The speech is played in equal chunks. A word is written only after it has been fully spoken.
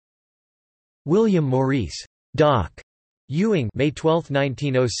William Maurice Doc Ewing (May 12,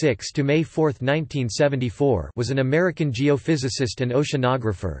 1906 to May 4, 1974) was an American geophysicist and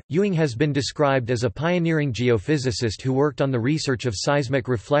oceanographer. Ewing has been described as a pioneering geophysicist who worked on the research of seismic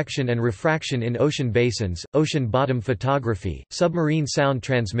reflection and refraction in ocean basins, ocean bottom photography, submarine sound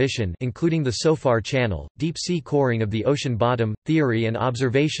transmission including the SOFAR channel, deep-sea coring of the ocean bottom, theory and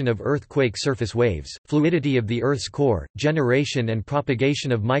observation of earthquake surface waves, fluidity of the Earth's core, generation and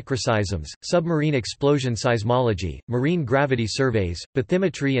propagation of microseisms, submarine explosion seismology, marine gravity surveys,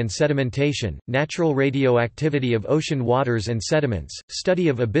 bathymetry and sedimentation, natural radioactivity of ocean waters and sediments, study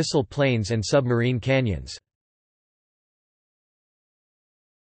of abyssal plains and submarine canyons.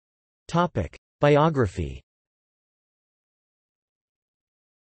 Biography.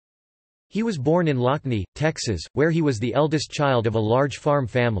 He was born in Lockney, Texas, where he was the eldest child of a large farm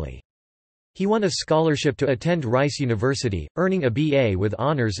family. He won a scholarship to attend Rice University, earning a B.A. with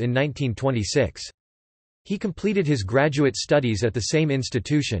honors in 1926. He completed his graduate studies at the same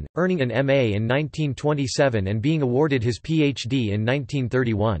institution, earning an M.A. in 1927 and being awarded his Ph.D. in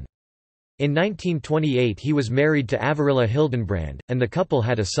 1931. In 1928 he was married to Averilla Hildenbrand, and the couple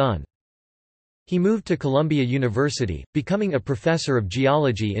had a son. He moved to Columbia University, becoming a professor of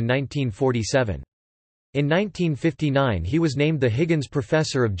geology in 1947. In 1959 he was named the Higgins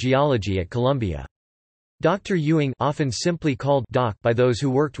Professor of Geology at Columbia. Dr. Ewing, often simply called Doc by those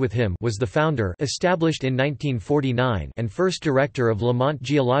who worked with him, was the founder, established in 1949, and first director of Lamont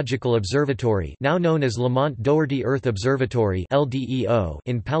Geological Observatory, now known as Lamont Doherty Earth Observatory (LDEO),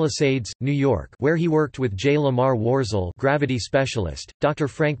 in Palisades, New York, where he worked with J. Lamar Warzel, gravity specialist, Dr.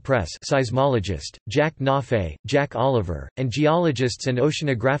 Frank Press, seismologist, Jack Nafe, Jack Oliver, and geologists and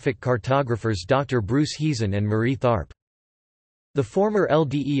oceanographic cartographers Dr. Bruce Heezen and Marie Tharp. The former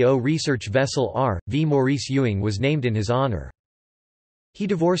LDEO research vessel R.V. Maurice Ewing was named in his honor. He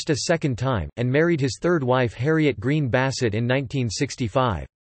divorced a second time, and married his third wife Harriet Green Bassett in 1965.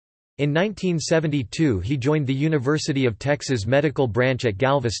 In 1972 he joined the University of Texas Medical Branch at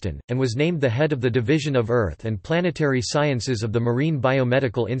Galveston, and was named the head of the Division of Earth and Planetary Sciences of the Marine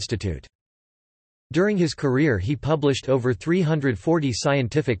Biomedical Institute. During his career he published over 340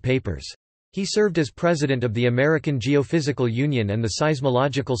 scientific papers. He served as president of the American Geophysical Union and the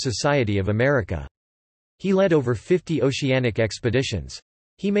Seismological Society of America. He led over 50 oceanic expeditions.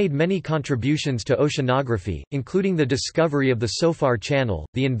 He made many contributions to oceanography, including the discovery of the SOFAR channel,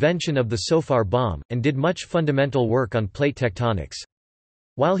 the invention of the SOFAR bomb, and did much fundamental work on plate tectonics.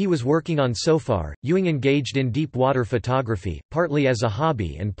 While he was working on SOFAR, Ewing engaged in deep water photography, partly as a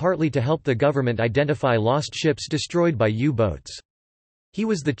hobby and partly to help the government identify lost ships destroyed by U-boats. He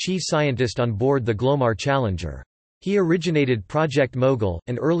was the chief scientist on board the Glomar Challenger. He originated Project Mogul,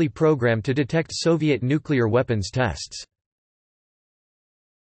 an early program to detect Soviet nuclear weapons tests.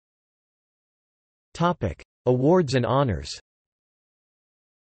 Awards and honors.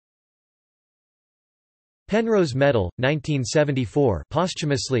 Penrose Medal, 1974,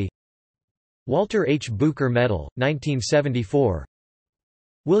 posthumously. Walter H. Bucher Medal, 1974.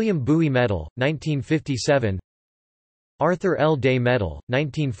 William Bowie Medal, 1957. Arthur L. Day Medal,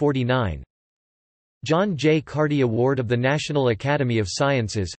 1949. John J. Carty Award of the National Academy of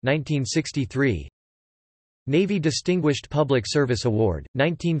Sciences, 1963. Navy Distinguished Public Service Award,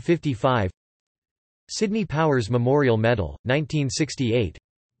 1955. Sidney Powers Memorial Medal, 1968.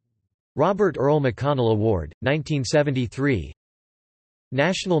 Robert Earl McConnell Award, 1973.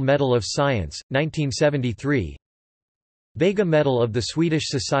 National Medal of Science, 1973. Vega Medal of the Swedish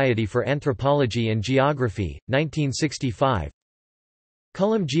Society for Anthropology and Geography, 1965.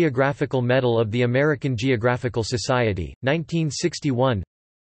 Cullum Geographical Medal of the American Geographical Society, 1961.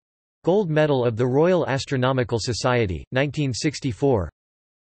 Gold Medal of the Royal Astronomical Society, 1964.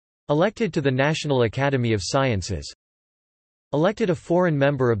 Elected to the National Academy of Sciences. Elected a foreign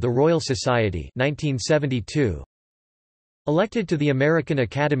member of the Royal Society, 1972. Elected to the American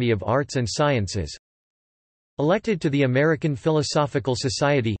Academy of Arts and Sciences. Elected to the American Philosophical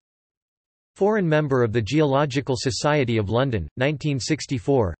Society. Foreign member of the Geological Society of London,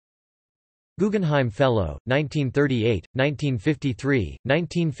 1964. Guggenheim Fellow, 1938, 1953,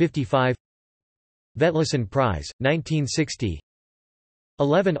 1955. Vetlesen Prize, 1960.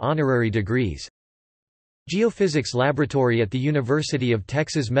 11 honorary degrees. Geophysics Laboratory at the University of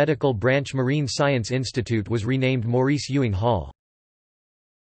Texas Medical Branch Marine Science Institute was renamed Maurice Ewing Hall.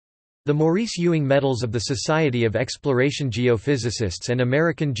 The Maurice Ewing Medals of the Society of Exploration Geophysicists and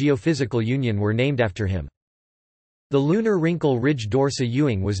American Geophysical Union were named after him. The lunar wrinkle ridge Dorsa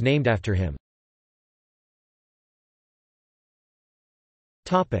Ewing was named after him.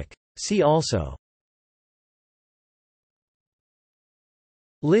 See also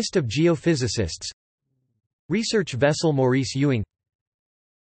List of geophysicists. Research vessel Maurice Ewing.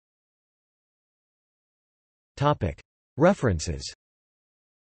 References.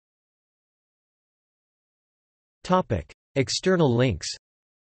 External links.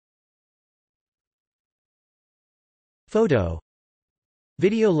 Photo.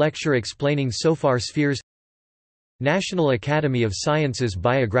 Video lecture explaining SOFAR spheres. National Academy of Sciences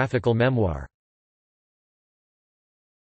biographical memoir